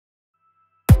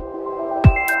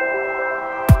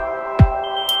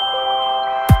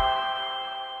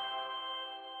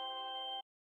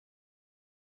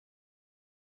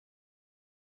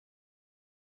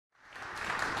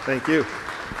Thank you.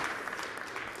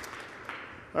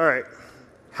 All right.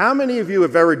 How many of you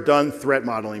have ever done threat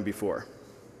modeling before?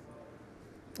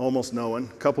 Almost no one.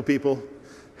 A couple people,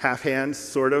 half hands,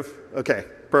 sort of. Okay,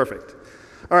 perfect.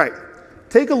 All right.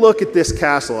 Take a look at this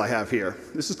castle I have here.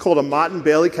 This is called a Motte and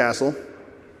Bailey castle.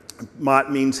 Motte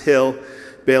means hill,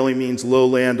 Bailey means low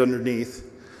land underneath,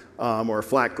 or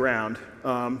flat ground.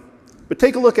 But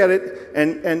take a look at it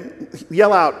and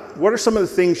yell out, what are some of the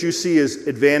things you see as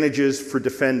advantages for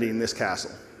defending this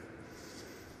castle?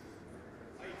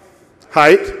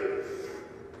 Height.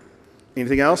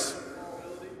 Anything else?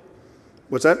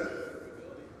 What's that?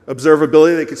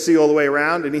 Observability. They can see all the way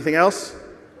around. Anything else?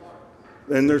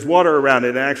 And there's water around it.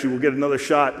 And actually, we'll get another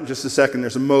shot in just a second.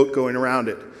 There's a moat going around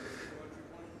it.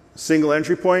 Single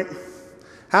entry point.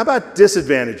 How about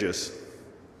disadvantages?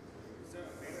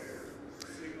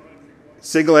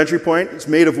 Single entry point. It's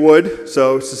made of wood,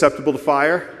 so susceptible to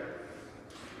fire.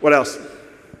 What else?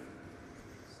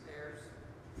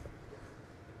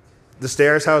 The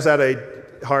stairs. How is that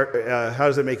how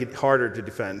does it make it harder to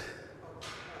defend?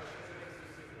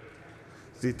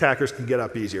 The attackers can get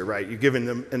up easier, right? You're giving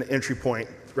them an entry point,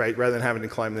 right, rather than having to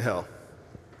climb the hill.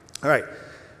 All right.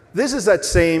 This is that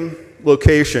same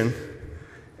location,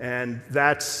 and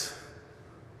that's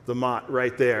the Motte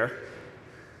right there.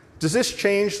 Does this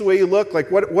change the way you look?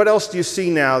 Like, what else do you see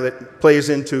now that plays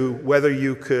into whether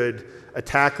you could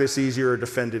attack this easier or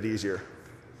defend it easier?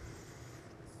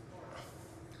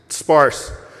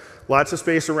 Sparse. Lots of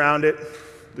space around it.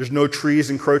 There's no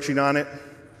trees encroaching on it,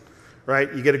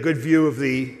 right? You get a good view of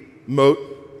the moat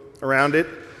around it.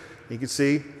 You can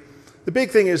see. The big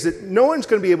thing is that no one's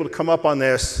going to be able to come up on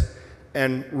this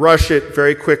and rush it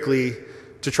very quickly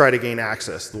to try to gain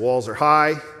access. The walls are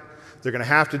high. They're going to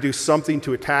have to do something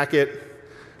to attack it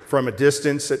from a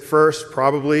distance at first,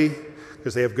 probably,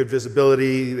 because they have good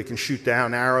visibility. They can shoot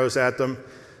down arrows at them.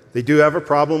 They do have a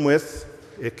problem with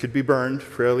it could be burned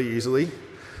fairly easily.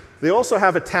 They also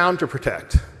have a town to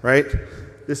protect, right?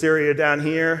 This area down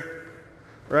here,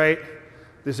 right?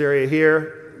 This area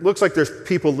here. Looks like there's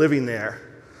people living there,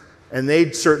 and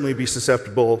they'd certainly be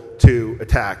susceptible to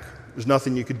attack. There's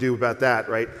nothing you could do about that,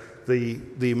 right?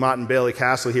 The Motte and Bailey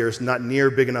Castle here is not near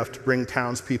big enough to bring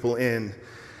townspeople in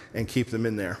and keep them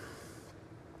in there.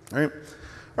 All right?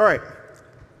 All right.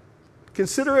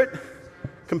 Consider it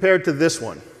compared to this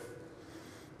one.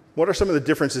 What are some of the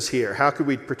differences here? How could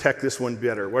we protect this one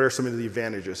better? What are some of the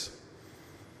advantages?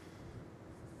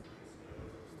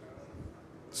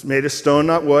 It's made of stone,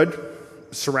 not wood.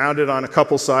 Surrounded on a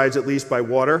couple sides at least by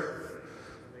water.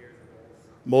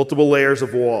 Multiple layers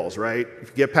of walls, right? If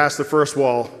you get past the first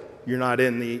wall, you're not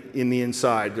in the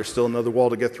inside. There's still another wall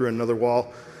to get through, another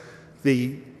wall.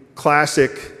 The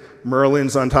classic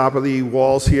merlins on top of the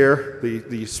walls here,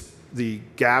 the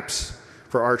gaps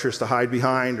for archers to hide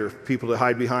behind or people to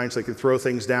hide behind so they can throw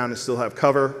things down and still have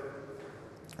cover,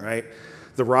 right?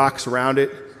 The rocks around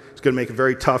it, it's going to make it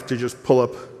very tough to just pull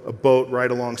up a boat right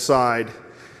alongside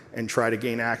and try to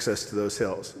gain access to those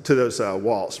hills, to those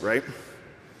walls, right?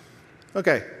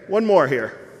 Okay, one more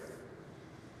here.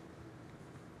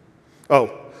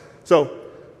 Oh, so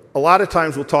a lot of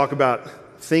times we'll talk about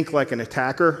think like an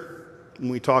attacker when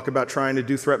we talk about trying to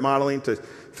do threat modeling to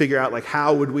figure out like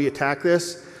how would we attack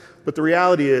this. But the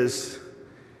reality is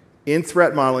in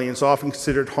threat modeling it's often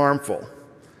considered harmful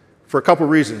for a couple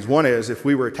reasons. One is if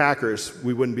we were attackers,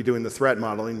 we wouldn't be doing the threat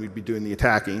modeling, we'd be doing the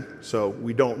attacking. So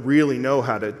we don't really know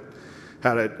how to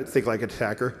think like an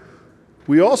attacker.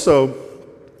 We also,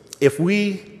 if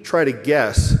we try to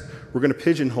guess, we're going to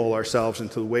pigeonhole ourselves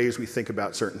into the ways we think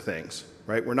about certain things,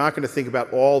 right? We're not going to think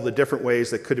about all the different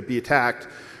ways that could be attacked.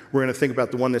 We're going to think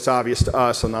about the one that's obvious to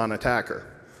us, a non-attacker.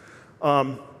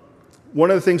 One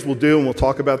of the things we'll do, and we'll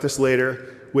talk about this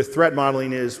later, with threat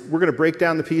modeling is we're going to break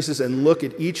down the pieces and look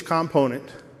at each component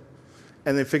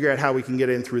and then figure out how we can get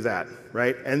in through that,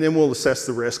 right? And then we'll assess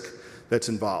the risk that's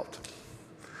involved.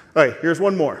 All right, here's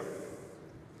one more.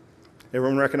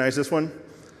 Everyone recognize this one?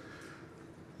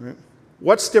 All right.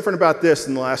 What's different about this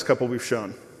than the last couple we've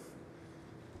shown?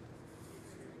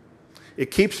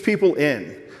 It keeps people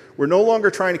in. We're no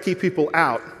longer trying to keep people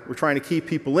out. We're trying to keep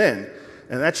people in.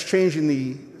 And that's changing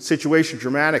the situation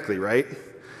dramatically, right?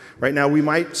 Right now, we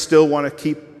might still want to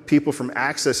keep people from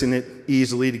accessing it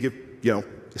easily to give,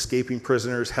 escaping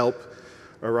prisoners help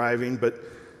arriving. But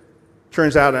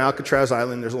turns out on Alcatraz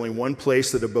Island, there's only one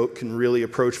place that a boat can really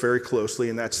approach very closely,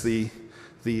 and that's the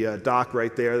dock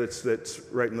right there that's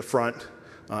right in the front.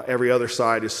 Every other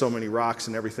side is so many rocks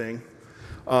and everything.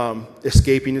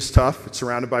 Escaping is tough. It's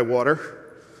surrounded by water.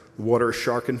 The water is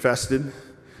shark infested,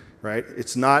 right?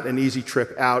 It's not an easy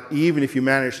trip out, even if you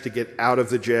manage to get out of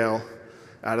the jail,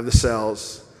 out of the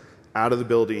cells, out of the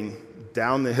building,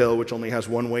 down the hill, which only has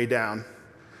one way down,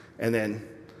 and then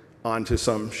onto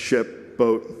some ship,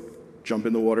 boat, jump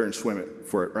in the water and swim it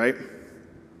for it, right?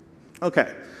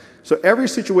 Okay, so every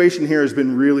situation here has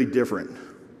been really different.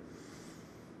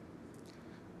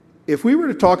 If we were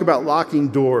to talk about locking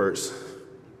doors,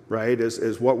 right,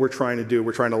 as what we're trying to do,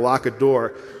 we're trying to lock a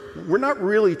door, we're not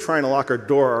really trying to lock our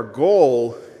door. Our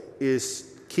goal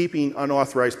is keeping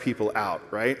unauthorized people out,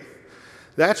 right?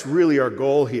 That's really our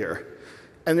goal here.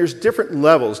 And there's different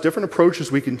levels, different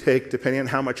approaches we can take depending on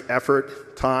how much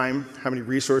effort, time, how many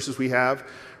resources we have,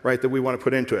 right, that we want to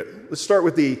put into it. Let's start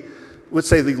with let's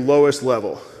say the lowest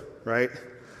level, right?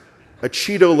 A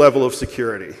Cheeto level of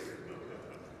security.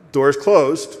 Door's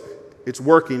closed, it's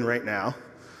working right now,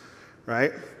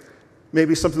 right?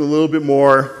 Maybe something a little bit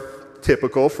more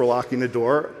typical for locking a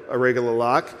door, a regular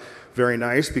lock. Very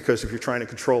nice, because if you're trying to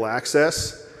control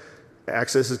access,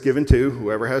 access is given to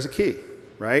whoever has a key,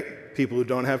 right? People who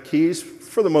don't have keys,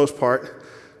 for the most part,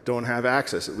 don't have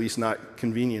access, at least not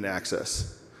convenient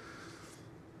access.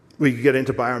 We could get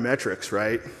into biometrics,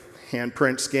 right?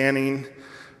 Handprint scanning,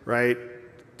 right?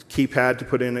 Keypad to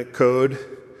put in a code,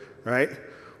 right?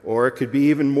 Or it could be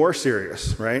even more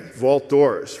serious, right? Vault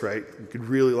doors, right? You could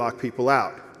really lock people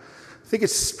out. I think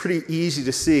it's pretty easy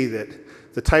to see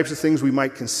that the types of things we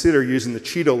might consider using the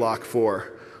Cheeto lock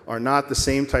for are not the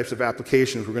same types of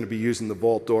applications we're going to be using the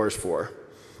vault doors for,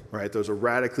 right? Those are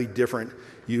radically different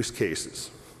use cases.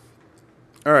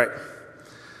 All right.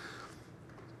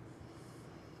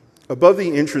 Above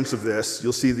the entrance of this,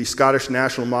 you'll see the Scottish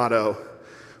national motto,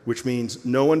 which means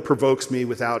no one provokes me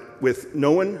with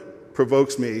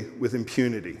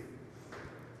impunity.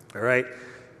 All right?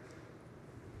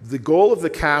 The goal of the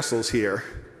castles here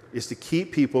is to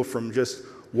keep people from just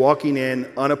walking in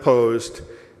unopposed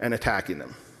and attacking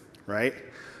them, right?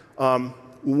 When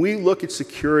we look at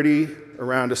security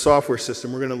around a software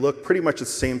system, we're going to look pretty much at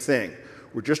the same thing.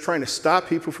 We're just trying to stop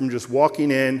people from just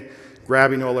walking in,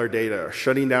 grabbing all our data, or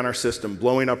shutting down our system,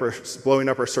 blowing up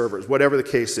our servers, whatever the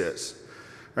case is,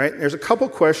 right? There's a couple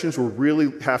questions we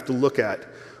really have to look at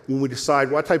when we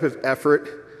decide what type of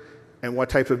effort and what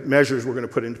type of measures we're going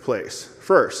to put into place.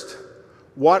 First,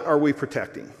 what are we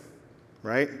protecting?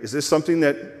 Right? Is this something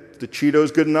that the Cheeto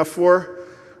is good enough for,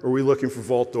 or are we looking for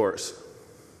vault doors?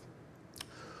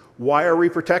 Why are we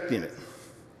protecting it?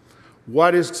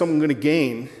 What is someone going to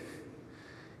gain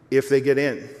if they get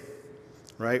in?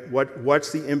 Right?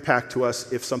 What's the impact to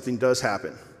us if something does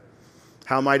happen?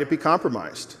 How might it be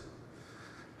compromised?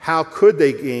 How could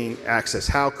they gain access?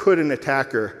 How could an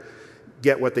attacker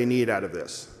get what they need out of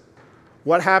this?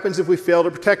 What happens if we fail to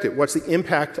protect it? What's the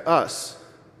impact to us?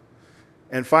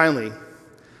 And finally,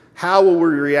 how will we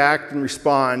react and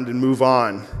respond and move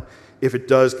on if it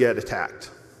does get attacked?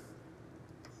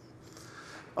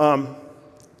 Adam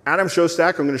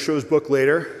Shostak, I'm going to show his book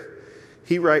later.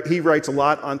 He writes a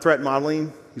lot on threat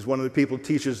modeling. He's one of the people who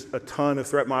teaches a ton of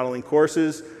threat modeling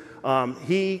courses.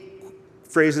 He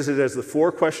phrases it as the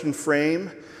 4-question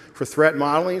frame for threat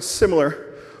modeling. It's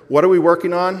similar. What are we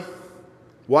working on?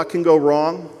 What can go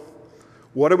wrong?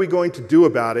 What are we going to do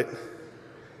about it?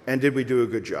 And did we do a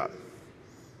good job?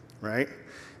 Right?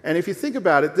 And if you think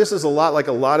about it, this is a lot like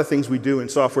a lot of things we do in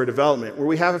software development, where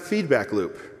we have a feedback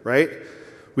loop, right?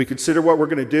 We consider what we're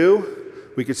going to do.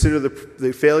 We consider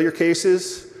the failure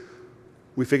cases.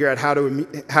 We figure out how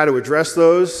to address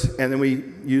those, and then we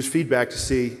use feedback to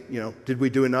see, did we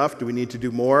do enough? Do we need to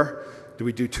do more? Do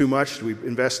we do too much? Do we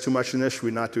invest too much in this? Should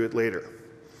we not do it later?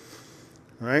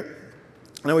 All right?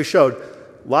 And then we showed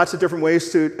lots of different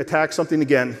ways to attack something.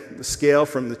 Again, the scale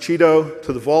from the Cheeto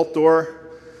to the vault door.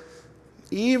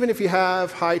 Even if you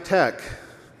have high tech,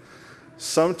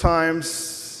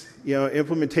 sometimes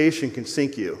implementation can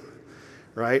sink you,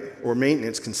 right? Or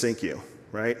maintenance can sink you,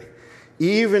 right?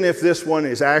 Even if this one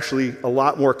is actually a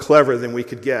lot more clever than we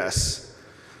could guess,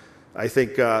 I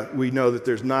think we know that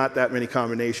there's not that many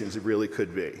combinations it really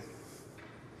could be.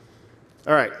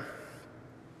 All right,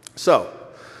 so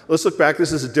let's look back.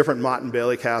 This is a different Motte and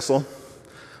Bailey castle.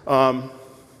 Some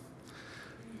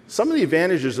of the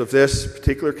advantages of this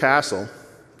particular castle,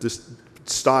 this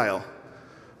style,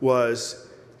 was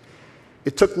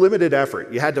it took limited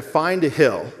effort. You had to find a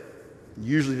hill.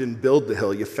 You usually didn't build the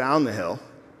hill. You found the hill.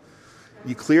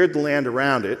 You cleared the land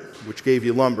around it, which gave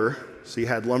you lumber. So you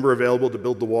had lumber available to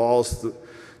build the walls,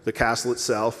 the castle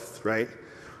itself, right?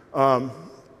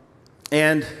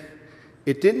 And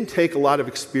it didn't take a lot of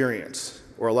experience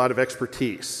or a lot of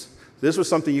expertise. This was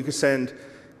something you could send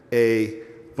a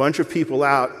bunch of people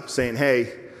out saying,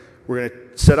 hey, we're going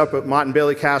to set up a Motte and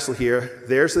Bailey castle here.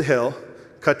 There's the hill.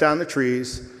 Cut down the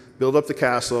trees. build up the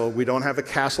castle. We don't have a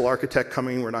castle architect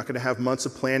coming. We're not going to have months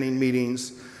of planning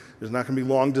meetings. There's not going to be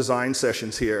long design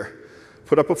sessions here.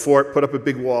 Put up a fort, put up a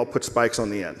big wall, put spikes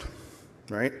on the end,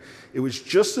 right? It was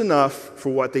just enough for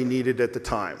what they needed at the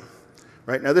time,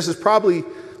 right? Now, this is probably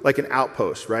like an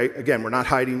outpost, right? Again, we're not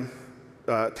hiding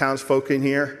townsfolk in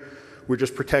here. We're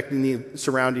just protecting the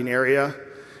surrounding area.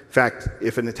 In fact,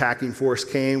 if an attacking force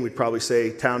came, we'd probably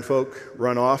say, townfolk,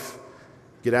 run off,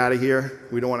 get out of here.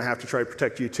 We don't want to have to try to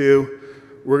protect you too.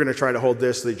 We're going to try to hold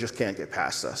this so they just can't get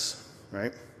past us,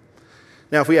 right?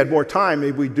 Now, if we had more time,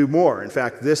 maybe we'd do more. In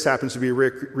fact, this happens to be a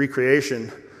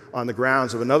recreation on the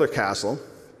grounds of another castle,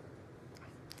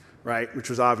 right, which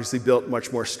was obviously built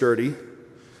much more sturdy,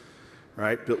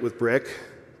 right, built with brick.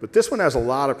 But this one has a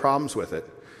lot of problems with it.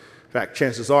 In fact,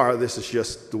 chances are this is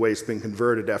just the way it's been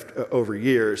converted over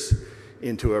years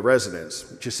into a residence.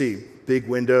 Which you see, big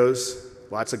windows,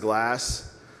 lots of glass.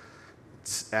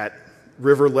 It's at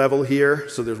river level here,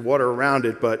 so there's water around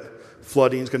it, but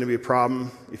flooding is going to be a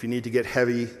problem if you need to get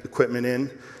heavy equipment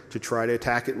in to try to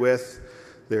attack it with.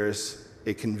 There's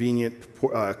a convenient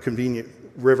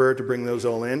river to bring those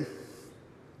all in.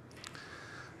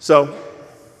 So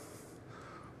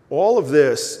all of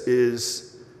this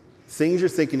is things you're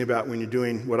thinking about when you're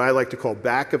doing what I like to call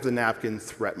back-of-the-napkin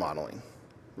threat modeling,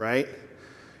 right?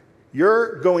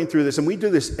 You're going through this, and we do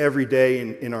this every day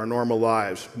in our normal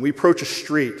lives. When we approach a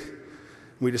street,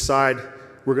 we decide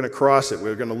we're going to cross it.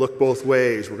 We're going to look both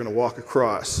ways. We're going to walk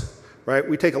across, right?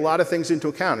 We take a lot of things into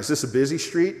account. Is this a busy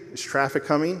street? Is traffic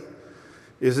coming?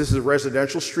 Is this a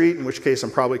residential street, in which case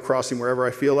I'm probably crossing wherever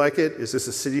I feel like it? Is this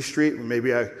a city street where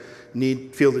maybe I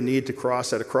feel the need to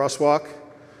cross at a crosswalk,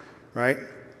 right?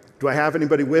 Do I have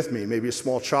anybody with me? Maybe a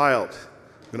small child.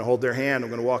 I'm going to hold their hand. I'm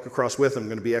going to walk across with them. I'm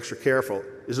going to be extra careful.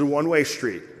 Is it a one-way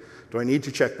street? Do I need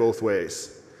to check both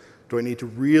ways? Do I need to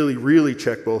really, really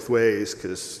check both ways?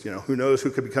 Because, who knows who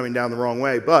could be coming down the wrong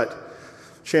way. But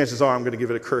chances are I'm going to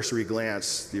give it a cursory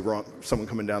glance, someone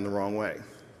coming down the wrong way.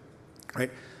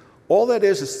 Right? All that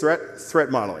is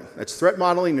threat modeling. That's threat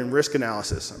modeling and risk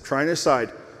analysis. I'm trying to decide,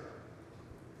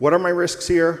 what are my risks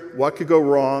here? What could go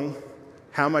wrong?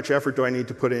 How much effort do I need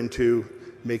to put into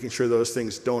making sure those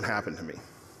things don't happen to me?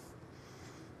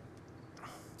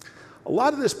 A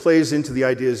lot of this plays into the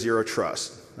idea of zero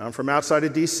trust. Now, I'm from outside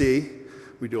of DC.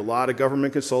 We do a lot of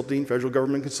government consulting, federal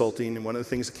government consulting, and one of the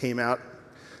things that came out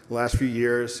the last few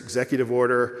years, Executive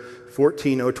Order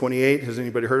 14028. Has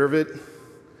anybody heard of it?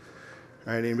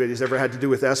 All right, anybody who's ever had to do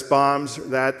with S-bombs,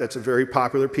 that's a very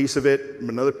popular piece of it.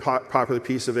 Another popular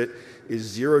piece of it is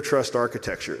zero trust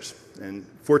architectures. And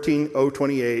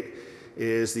 14028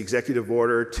 is the executive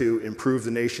order to improve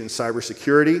the nation's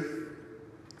cybersecurity.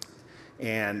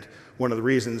 And one of the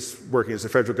reasons, working as a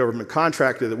federal government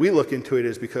contractor, that we look into it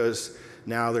is because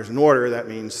now there's an order. That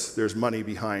means there's money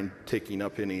behind taking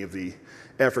up any of the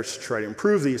efforts to try to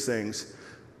improve these things.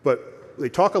 But they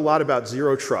talk a lot about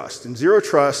zero trust. And zero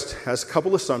trust has a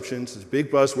couple assumptions. It's a big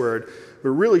buzzword, but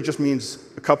it really just means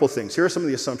a couple things. Here are some of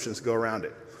the assumptions that go around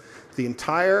it. The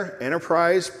entire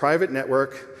enterprise private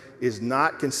network is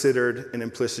not considered an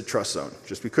implicit trust zone.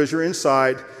 Just because you're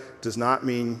inside does not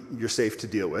mean you're safe to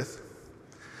deal with.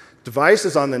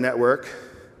 Devices on the network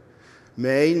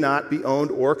may not be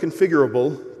owned or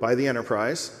configurable by the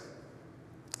enterprise,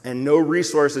 and no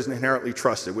resource is inherently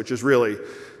trusted, which is really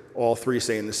all three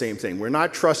saying the same thing. We're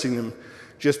not trusting them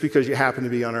just because you happen to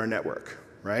be on our network,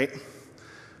 right?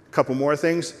 A couple more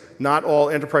things. Not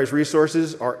all enterprise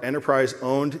resources are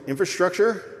enterprise-owned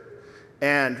infrastructure,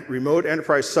 and remote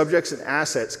enterprise subjects and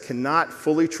assets cannot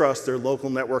fully trust their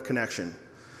local network connection.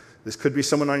 This could be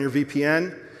someone on your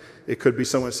VPN. It could be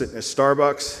someone sitting at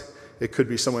Starbucks. It could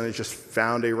be someone that just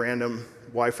found a random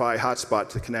Wi-Fi hotspot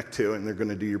to connect to, and they're going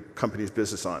to do your company's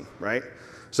business on, right?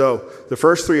 So the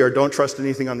first three are don't trust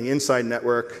anything on the inside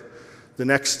network. The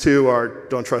next two are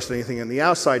don't trust anything on the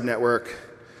outside network.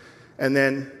 And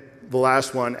then the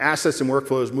last one, assets and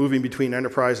workflows moving between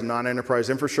enterprise and non-enterprise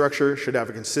infrastructure should have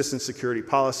a consistent security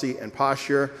policy and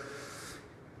posture,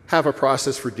 have a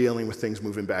process for dealing with things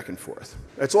moving back and forth.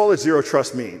 That's all that zero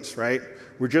trust means, right?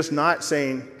 We're just not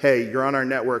saying, hey, you're on our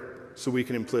network, so we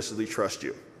can implicitly trust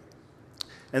you.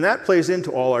 And that plays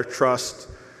into all our trust,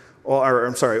 all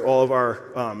of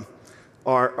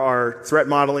our threat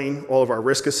modeling, all of our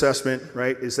risk assessment,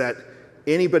 right? Is that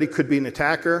anybody could be an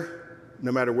attacker,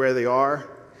 no matter where they are.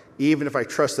 Even if I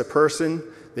trust the person,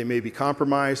 they may be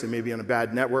compromised, they may be on a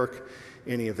bad network,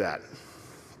 any of that.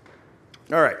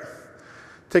 All right,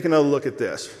 take another look at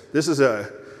this. This is a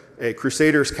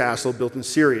Crusaders castle built in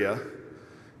Syria.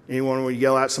 Anyone want to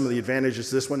yell out some of the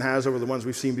advantages this one has over the ones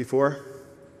we've seen before?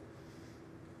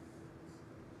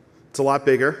 It's a lot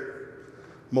bigger,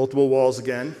 multiple walls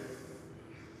again.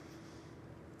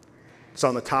 It's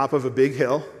on the top of a big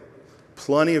hill.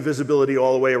 Plenty of visibility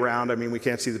all the way around. I mean, we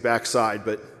can't see the backside,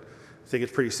 but I think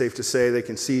it's pretty safe to say they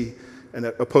can see an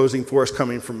opposing force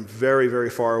coming from very, very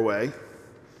far away,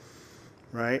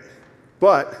 right?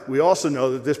 But we also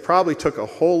know that this probably took a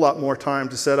whole lot more time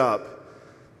to set up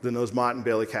than those Mott and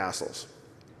Bailey castles.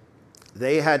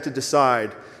 They had to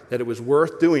decide that it was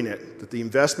worth doing it, that the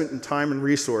investment in time and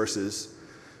resources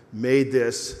made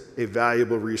this a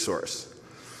valuable resource.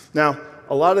 Now,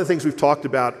 a lot of the things we've talked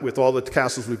about with all the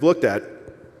castles we've looked at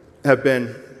have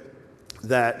been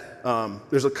that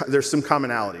there's some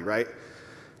commonality, right?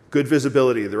 Good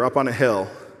visibility, they're up on a hill,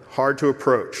 hard to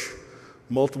approach,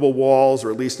 multiple walls,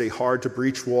 or at least a hard to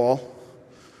breach wall,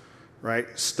 right?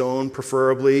 Stone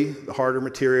preferably, the harder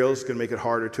material is going to make it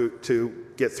harder to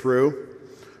get through,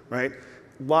 right?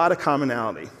 A lot of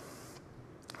commonality.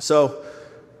 So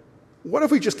what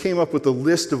if we just came up with a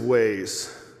list of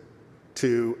ways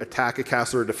to attack a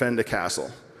castle or defend a castle,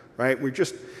 right?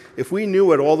 If we knew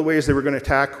what all the ways they were going to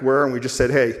attack were, and we just said,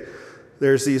 hey,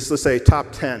 there's these, let's say, top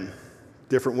 10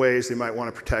 different ways they might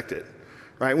want to protect it,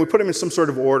 right? And we put them in some sort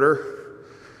of order,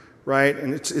 right?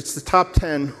 And it's the top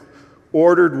 10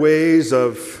 ordered ways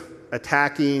of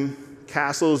attacking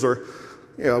castles, or,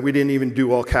 you know, we didn't even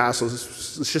do all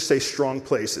castles. Let's just say strong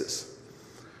places,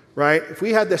 right? If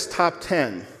we had this top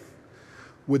 10,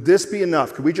 would this be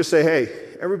enough? Could we just say, hey,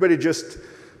 everybody just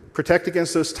protect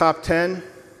against those top 10,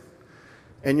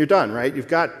 and you're done, right? You've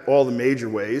got all the major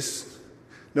ways.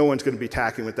 No one's going to be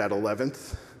attacking with that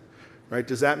 11th, right?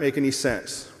 Does that make any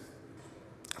sense?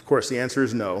 Of course, the answer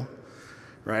is no,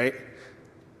 right?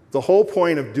 The whole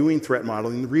point of doing threat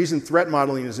modeling, the reason threat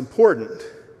modeling is important,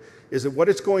 is that what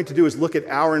it's going to do is look at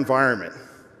our environment,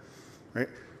 right?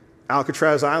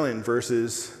 Alcatraz Island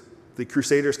versus the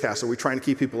Crusaders Castle. Are we trying to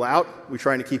keep people out? Are we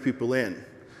trying to keep people in?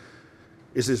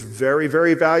 Is this very,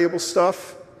 very valuable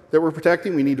stuff that we're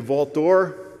protecting? We need a vault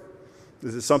door.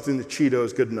 Is it something that Cheeto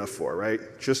is good enough for, right?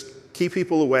 Just keep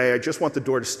people away. I just want the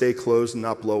door to stay closed and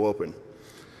not blow open,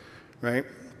 right?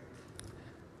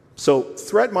 So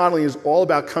threat modeling is all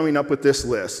about coming up with this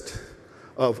list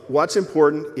of what's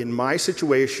important in my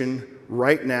situation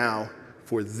right now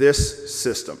for this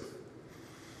system.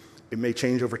 It may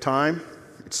change over time.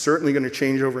 It's certainly going to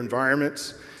change over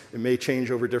environments. It may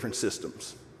change over different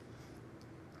systems.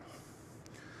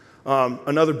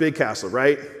 Another big castle,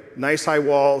 right? Nice high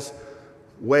walls,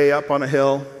 way up on a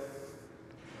hill.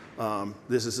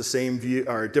 This is the same view,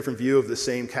 or a different view of the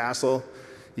same castle.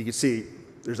 You can see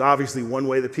there's obviously one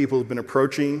way that people have been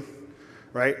approaching,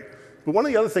 right? But one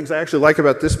of the other things I actually like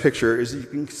about this picture is you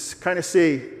can kind of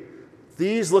see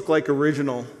these look like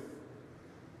original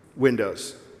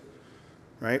windows,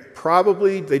 right?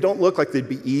 Probably they don't look like they'd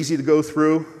be easy to go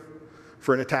through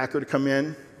for an attacker to come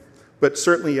in, but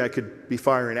certainly I could be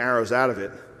firing arrows out of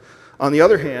it. On the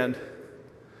other hand,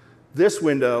 this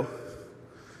window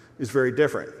is very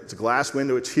different. It's a glass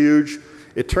window, it's huge.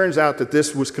 It turns out that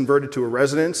this was converted to a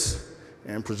residence,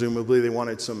 and presumably they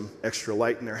wanted some extra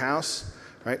light in their house,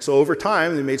 right? So over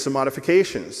time, they made some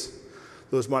modifications.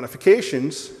 Those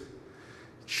modifications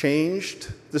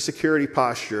changed the security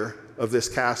posture of this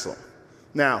castle.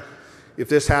 Now, if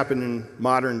this happened in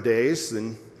modern days,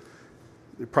 then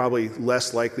they're probably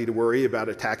less likely to worry about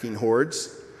attacking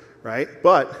hordes, right?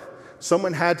 But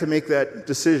someone had to make that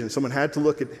decision. Someone had to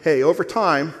look at, hey, over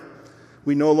time,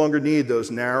 we no longer need those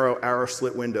narrow arrow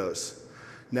slit windows.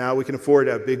 Now we can afford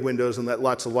to have big windows and let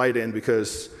lots of light in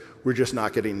because we're just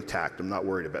not getting attacked. I'm not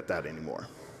worried about that anymore.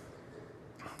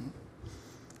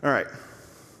 All right.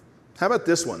 How about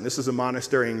this one? This is a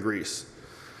monastery in Greece.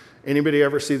 Anybody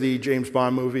ever see the James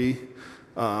Bond movie?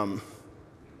 What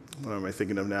am I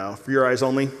thinking of now? For Your Eyes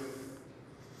Only? All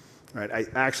right, I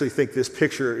actually think this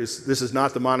is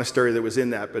not the monastery that was in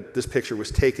that, but this picture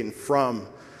was taken from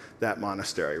that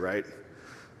monastery, right?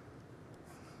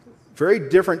 Very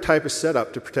different type of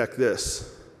setup to protect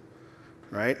this,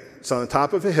 right? It's on the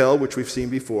top of a hill, which we've seen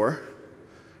before,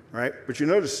 right? But you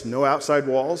notice no outside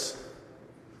walls.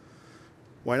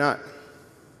 Why not?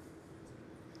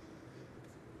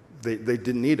 They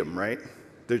didn't need them, right?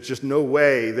 There's just no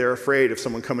way they're afraid of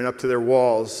someone coming up to their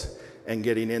walls and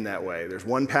getting in that way. There's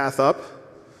one path up,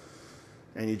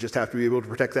 and you just have to be able to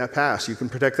protect that pass. You can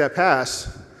protect that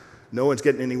pass. No one's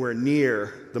getting anywhere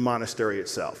near the monastery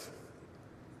itself.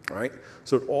 All right?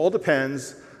 So it all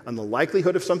depends on the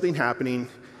likelihood of something happening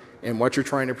and what you're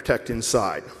trying to protect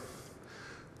inside.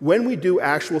 When we do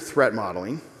actual threat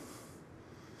modeling,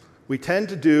 we tend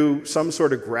to do some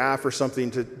sort of graph or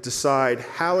something to decide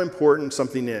how important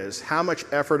something is, how much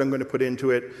effort I'm going to put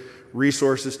into it,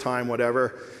 resources, time,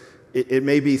 whatever. It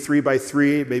may be 3 by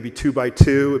 3, it may be 2 by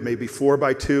 2, it may be 4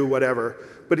 by 2, whatever.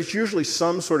 But it's usually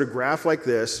some sort of graph like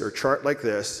this or chart like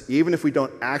this, even if we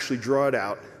don't actually draw it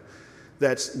out,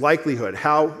 that's likelihood.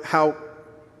 How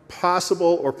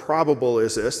possible or probable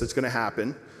is this that's going to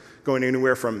happen? Going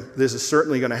anywhere from this is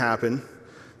certainly going to happen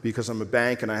because I'm a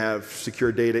bank and I have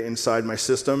secure data inside my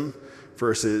system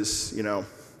versus, you know,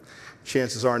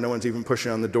 chances are no one's even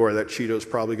pushing on the door. That Cheeto's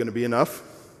probably going to be enough,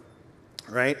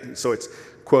 right? So it's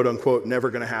quote unquote never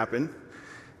going to happen.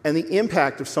 And the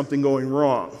impact of something going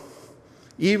wrong,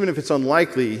 even if it's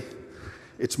unlikely,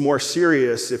 it's more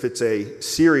serious if it's a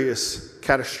serious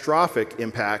catastrophic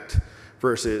impact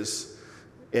versus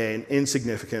an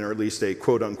insignificant, or at least a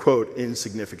quote unquote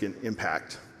insignificant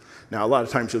impact. Now, a lot of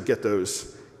times you'll get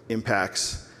those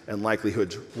impacts and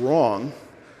likelihoods wrong,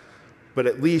 but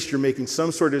at least you're making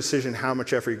some sort of decision how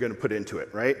much effort you're going to put into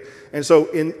it, right? And so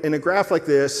in a graph like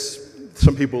this,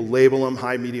 some people label them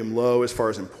high, medium, low as far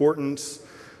as importance.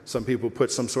 Some people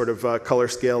put some sort of color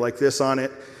scale like this on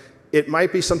it. It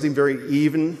might be something very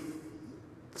even,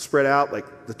 spread out, like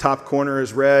the top corner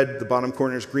is red, the bottom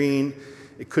corner is green.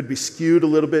 It could be skewed a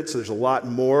little bit, so there's a lot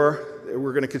more that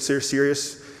we're going to consider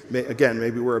serious. Again,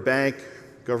 maybe we're a bank,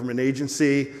 government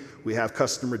agency, we have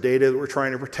customer data that we're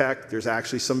trying to protect. There's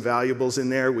actually some valuables in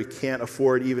there. We can't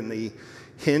afford even the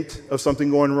hint of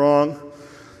something going wrong.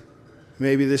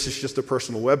 Maybe this is just a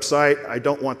personal website. I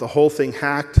don't want the whole thing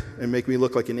hacked and make me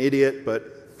look like an idiot,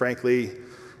 but frankly,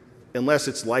 unless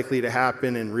it's likely to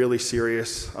happen and really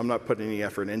serious, I'm not putting any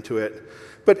effort into it.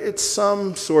 But it's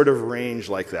some sort of range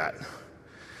like that.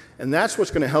 And that's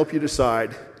what's going to help you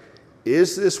decide,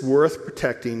 is this worth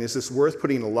protecting? Is this worth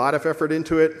putting a lot of effort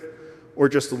into it, or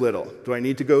just a little? Do I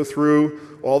need to go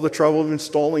through all the trouble of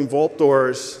installing vault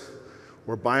doors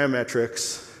or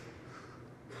biometrics,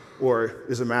 or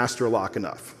is a master lock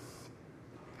enough?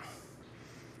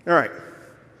 All right.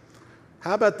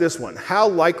 How about this one? How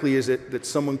likely is it that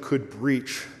someone could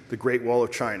breach the Great Wall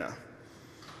of China?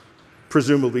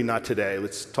 Presumably not today.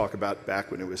 Let's talk about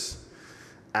back when it was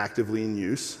actively in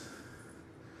use.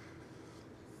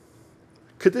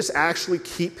 Could this actually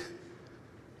keep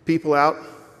people out?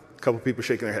 A couple people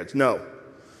shaking their heads. No,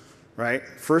 right?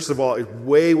 First of all, it's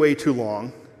way, way too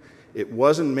long. It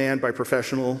wasn't manned by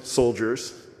professional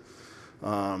soldiers,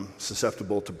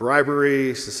 susceptible to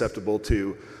bribery, susceptible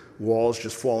to walls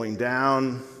just falling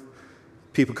down,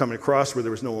 people coming across where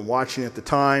there was no one watching at the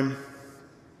time,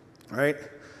 right?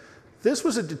 This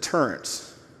was a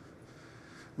deterrence.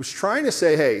 It was trying to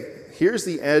say, hey, here's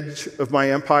the edge of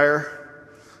my empire.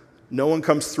 No one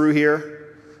comes through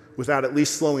here without at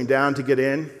least slowing down to get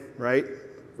in, right?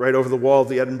 Right over the wall of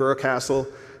the Edinburgh Castle,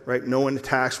 right? No one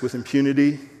attacks with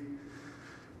impunity,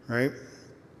 right?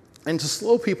 And to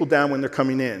slow people down when they're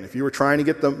coming in. If you were trying to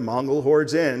get the Mongol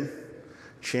hordes in,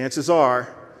 chances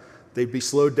are they'd be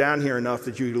slowed down here enough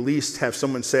that you'd at least have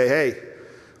someone say, hey,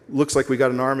 looks like we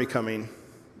got an army coming.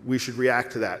 We should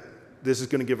react to that. This is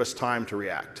going to give us time to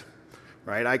react,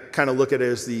 right? I kind of look at it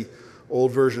as the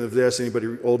old version of this.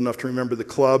 Anybody old enough to remember the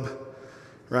club,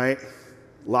 right?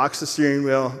 Locks the steering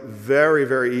wheel. Very,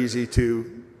 very easy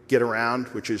to get around,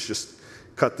 which is just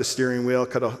cut the steering wheel,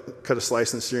 cut a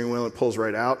slice in the steering wheel, and it pulls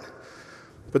right out.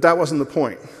 But that wasn't the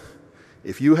point.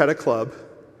 If you had a club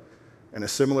and a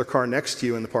similar car next to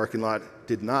you in the parking lot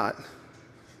did not,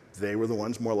 they were the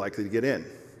ones more likely to get in,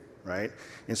 right?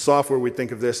 In software, we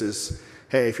think of this as,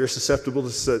 hey, if you're susceptible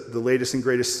to the latest and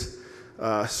greatest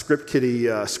script kiddie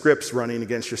scripts running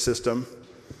against your system,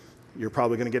 you're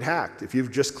probably going to get hacked. If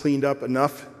you've just cleaned up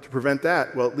enough to prevent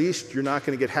that, well, at least you're not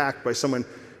going to get hacked by someone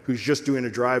who's just doing a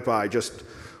drive-by, just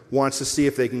wants to see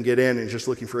if they can get in and just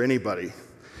looking for anybody.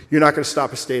 You're not going to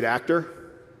stop a state actor.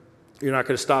 You're not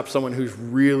going to stop someone who's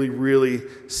really, really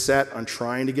set on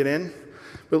trying to get in,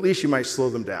 but at least you might slow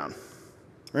them down,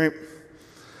 right?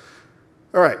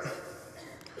 All right.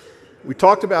 We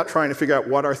talked about trying to figure out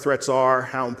what our threats are,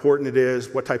 how important it is,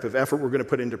 what type of effort we're going to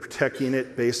put into protecting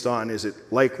it based on, is it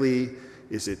likely,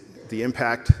 is it the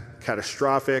impact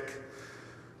catastrophic?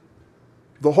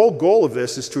 The whole goal of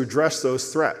this is to address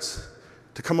those threats,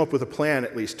 to come up with a plan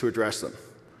at least to address them.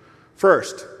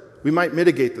 First, we might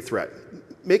mitigate the threat,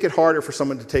 make it harder for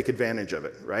someone to take advantage of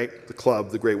it, right? The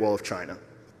club, the Great Wall of China.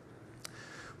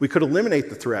 We could eliminate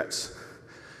the threats.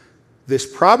 This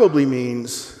probably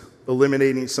means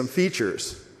eliminating some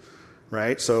features,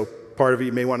 right? So part of it,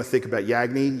 you may want to think about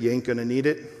Yagni. You ain't going to need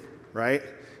it, right?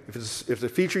 If it's a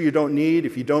feature you don't need,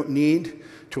 if you don't need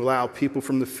to allow people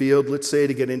from the field, let's say,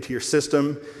 to get into your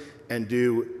system and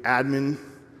do admin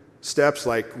steps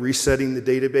like resetting the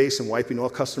database and wiping all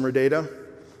customer data,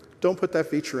 don't put that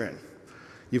feature in.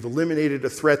 You've eliminated a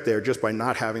threat there just by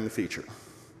not having the feature.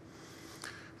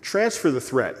 Transfer the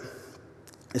threat,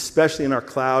 especially in our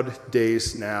cloud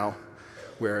days now,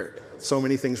 where so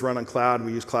many things run on cloud and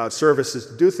we use cloud services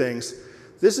to do things.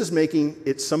 This is making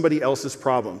it somebody else's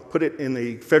problem. Put it in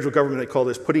the federal government, they call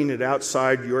this putting it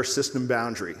outside your system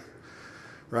boundary,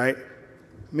 right?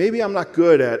 Maybe I'm not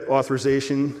good at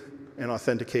authorization and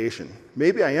authentication.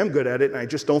 Maybe I am good at it and I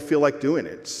just don't feel like doing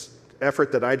it. It's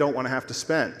effort that I don't want to have to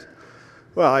spend.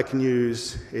 Well, I can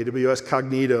use AWS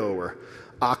Cognito or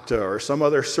Okta or some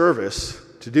other service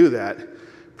to do that,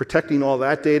 protecting all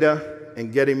that data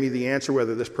and getting me the answer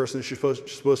whether this person is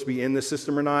supposed to be in the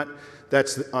system or not.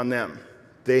 That's on them.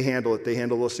 They handle it. They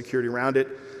handle the security around it.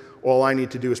 All I need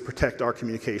to do is protect our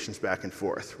communications back and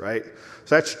forth, right?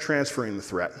 So that's transferring the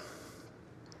threat.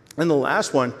 And the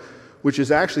last one, which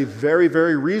is actually very,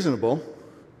 very reasonable,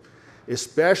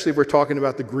 especially if we're talking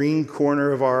about the green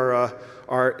corner of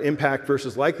our impact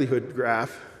versus likelihood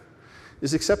graph,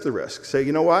 is accept the risk. Say,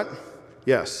 you know what?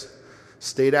 Yes,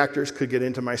 state actors could get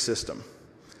into my system.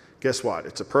 Guess what?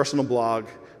 It's a personal blog.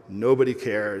 Nobody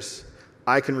cares.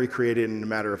 I can recreate it in a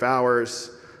matter of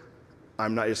hours.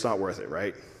 It's not worth it,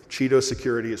 right? Cheeto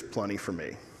security is plenty for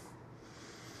me.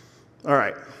 All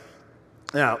right.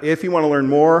 Now, if you want to learn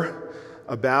more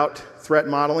about threat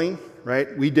modeling,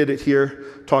 right? We did it here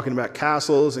talking about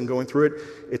castles and going through it.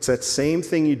 It's that same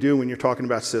thing you do when you're talking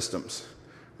about systems,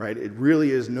 right? It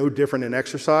really is no different in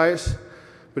exercise.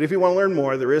 But if you want to learn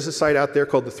more, there is a site out there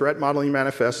called the Threat Modeling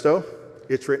Manifesto.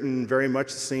 It's written very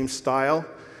much the same style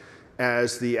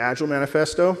as the Agile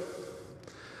Manifesto.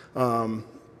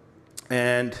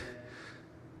 And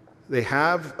they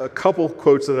have a couple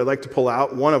quotes that I'd like to pull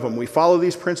out. One of them, we follow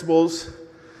these principles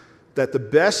that the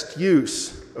best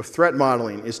use of threat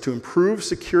modeling is to improve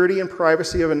security and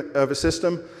privacy of a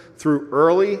system through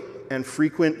early and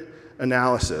frequent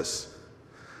analysis.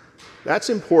 That's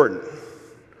important.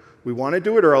 We want to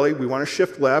do it early. We want to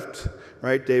shift left,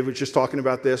 right? Dave was just talking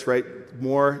about this, right?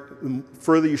 The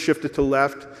further you shift it to the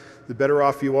left, the better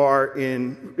off you are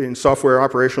in software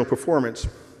operational performance,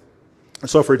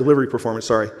 software delivery performance,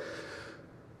 sorry.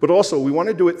 But also, we want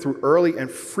to do it through early and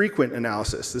frequent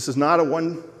analysis. This is not a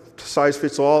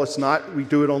one-size-fits-all. It's not we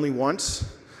do it only once,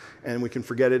 and we can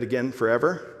forget it again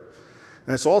forever.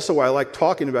 And it's also why I like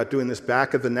talking about doing this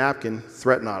back-of-the-napkin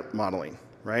threat modeling,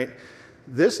 right?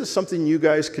 This is something you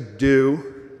guys could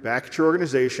do back at your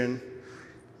organization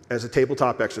as a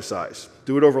tabletop exercise.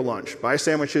 Do it over lunch. Buy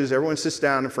sandwiches, everyone sits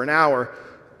down, and for an hour,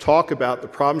 talk about the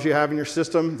problems you have in your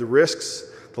system, the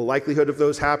risks, the likelihood of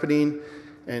those happening,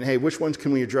 and hey, which ones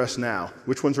can we address now?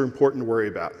 Which ones are important to worry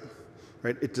about?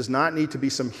 Right? It does not need to be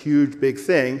some huge, big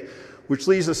thing, which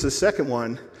leads us to the second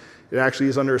one. It actually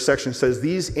is under a section that says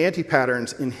these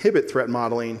anti-patterns inhibit threat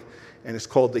modeling, and it's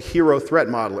called the hero threat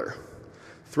modeler.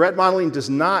 Threat modeling does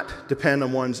not depend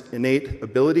on one's innate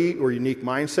ability or unique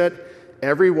mindset.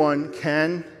 Everyone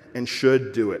can and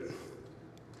should do it.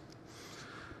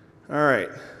 All right.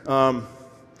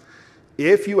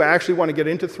 If you actually want to get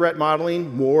into threat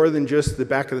modeling more than just the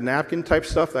back of the napkin type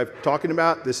stuff that I'm talking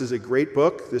about, this is a great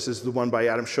book. This is the one by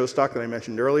Adam Shostock that I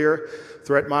mentioned earlier,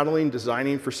 Threat Modeling,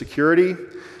 Designing for Security.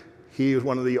 He was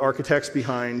one of the architects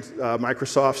behind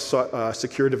Microsoft's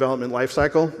Secure Development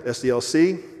Lifecycle,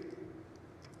 SDLC.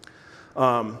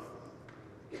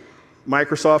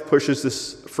 Microsoft pushes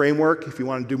this framework, if you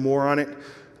want to do more on it,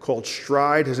 called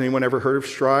Stride. Has anyone ever heard of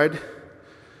Stride?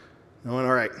 No one?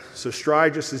 All right. So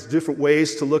Stride just is different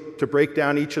ways to break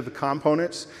down each of the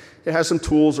components. It has some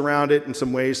tools around it and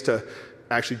some ways to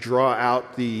actually draw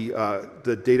out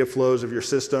the data flows of your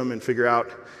system and figure out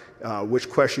which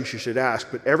questions you should ask.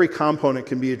 But every component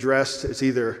can be addressed. It's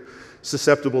either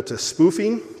susceptible to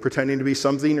spoofing, pretending to be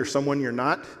something or someone you're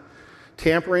not,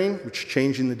 tampering, which is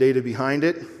changing the data behind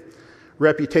it,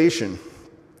 reputation,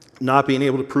 not being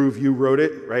able to prove you wrote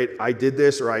it, right? I did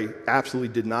this or I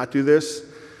absolutely did not do this.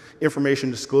 Information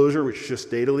disclosure, which is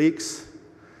just data leaks.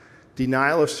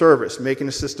 Denial of service, making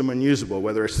a system unusable,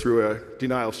 whether it's through a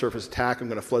denial of service attack, I'm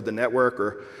going to flood the network,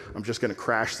 or I'm just going to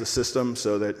crash the system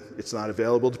so that it's not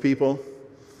available to people.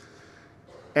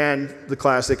 And the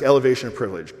classic elevation of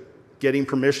privilege, getting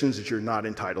permissions that you're not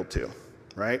entitled to,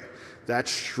 right?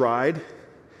 That's Stride.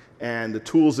 And the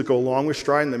tools that go along with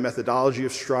Stride and the methodology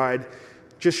of Stride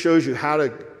just shows you how to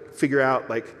figure out,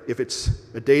 like, if it's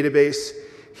a database,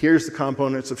 here's the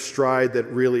components of Stride that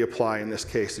really apply in this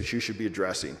case that you should be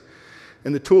addressing.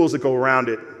 And the tools that go around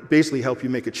it basically help you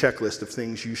make a checklist of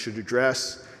things you should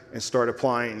address and start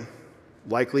applying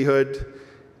likelihood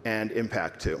and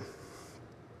impact to.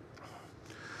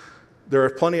 There are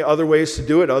plenty of other ways to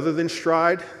do it other than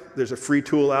Stride. There's a free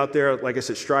tool out there. Like I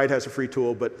said, Stride has a free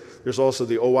tool, but there's also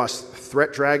the OWASP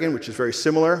Threat Dragon, which is very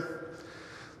similar.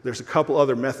 There's a couple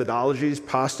other methodologies,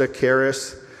 Pasta,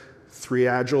 Keras,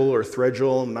 3Agile or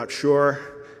Threadule, I'm not sure.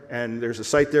 And there's a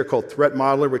site there called Threat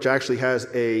Modeler, which actually has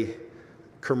a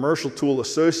commercial tool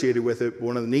associated with it.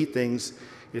 One of the neat things,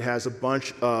 it has a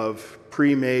bunch of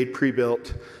pre-made,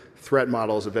 pre-built threat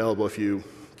models available if you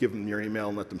give them your email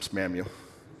and let them spam you.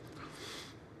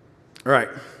 All right.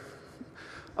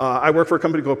 I work for a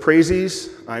company called Praises.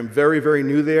 I'm very, very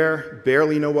new there,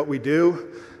 barely know what we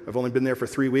do. I've only been there for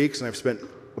 3 weeks, and I've spent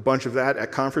a bunch of that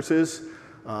at conferences.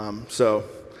 So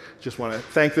just want to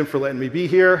thank them for letting me be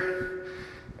here.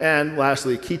 And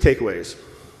lastly, key takeaways.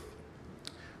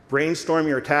 Brainstorm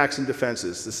your attacks and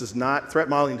defenses. This is not, threat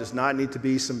modeling does not need to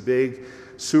be some big,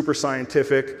 super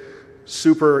scientific,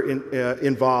 super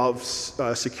involved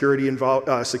security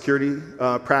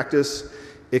practice.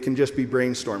 It can just be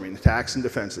brainstorming, attacks and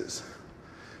defenses.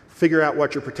 Figure out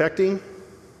what you're protecting.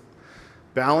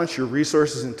 Balance your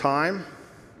resources and time.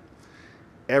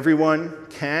 Everyone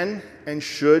can and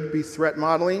should be threat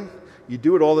modeling. You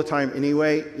do it all the time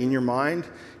anyway in your mind.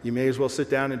 You may as well sit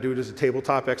down and do it as a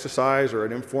tabletop exercise or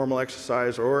an informal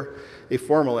exercise or a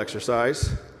formal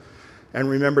exercise. And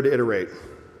remember to iterate.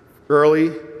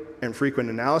 Early and frequent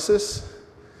analysis.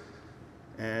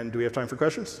 And do we have time for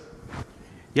questions?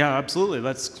 Yeah, absolutely.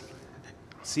 Let's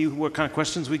see what kind of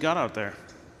questions we got out there.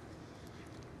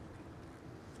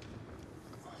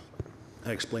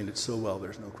 I explained it so well,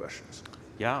 there's no questions.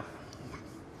 Yeah.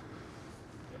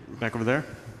 Back over there.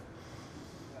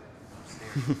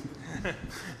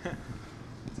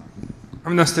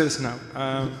 I'm not serious now.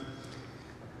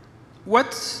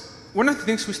 One of the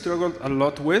things we struggled a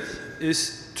lot with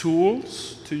is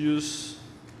tools to use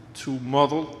to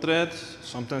model threats.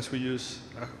 Sometimes we use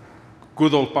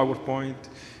good old PowerPoint,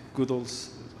 good old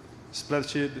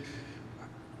spreadsheet.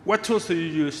 What tools do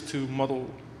you use to model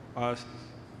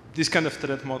these kind of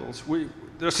threat models?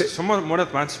 There's some more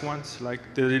advanced ones, like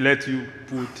they let you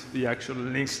put the actual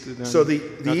links to them. So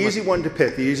the easy one to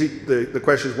pick, the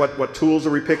question is what tools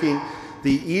are we picking?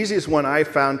 The easiest one I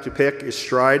found to pick is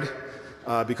Stride,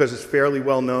 because it's fairly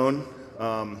well known.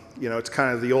 You know, it's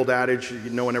kind of the old adage,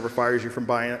 no one ever fires you for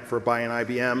buying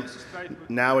IBM.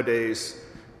 Nowadays,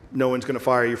 no one's going to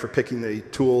fire you for picking the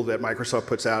tool that Microsoft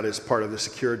puts out as part of the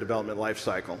secure development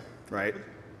lifecycle, right?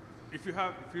 If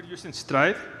you're using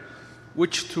Stride,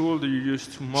 which tool do you use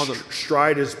to model?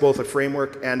 Stride is both a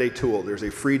framework and a tool. There's a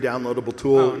free downloadable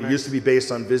tool. Oh, nice. It used to be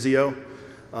based on Visio,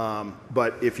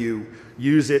 but if you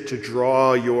use it to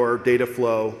draw your data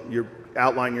flow,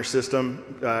 outline your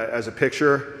system as a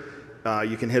picture,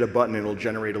 you can hit a button and it'll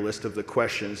generate a list of the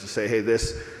questions to say, hey,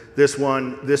 this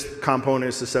component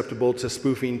is susceptible to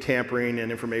spoofing, tampering,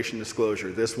 and information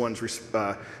disclosure. This one's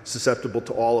susceptible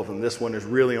to all of them. This one is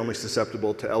really only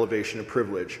susceptible to elevation of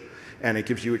privilege. And it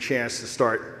gives you a chance to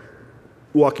start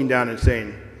walking down and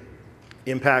saying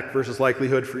impact versus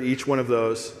likelihood for each one of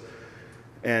those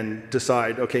and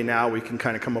decide, okay, now we can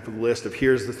kind of come up with a list of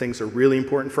here's the things that are really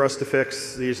important for us to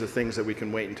fix. These are the things that we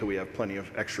can wait until we have plenty of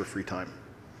extra free time.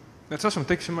 That's awesome.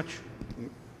 Thanks so much.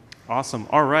 Awesome.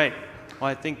 All right. Well,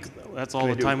 I think that's all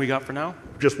the time we got for now.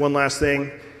 Just one last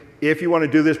thing. If you want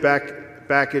to do this back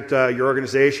at your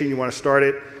organization, you want to start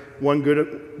it, one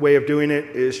good way of doing it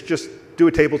is just do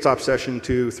a tabletop session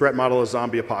to threat model a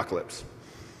zombie apocalypse.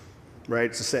 Right?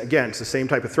 It's the same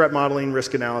type of threat modeling,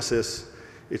 risk analysis.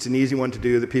 It's an easy one to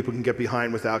do that people can get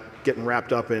behind without getting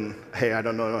wrapped up in, hey, I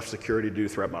don't know enough security to do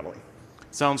threat modeling.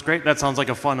 Sounds great. That sounds like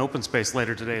a fun open space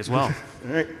later today as well.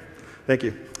 All right. Thank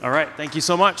you. All right. Thank you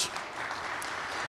so much.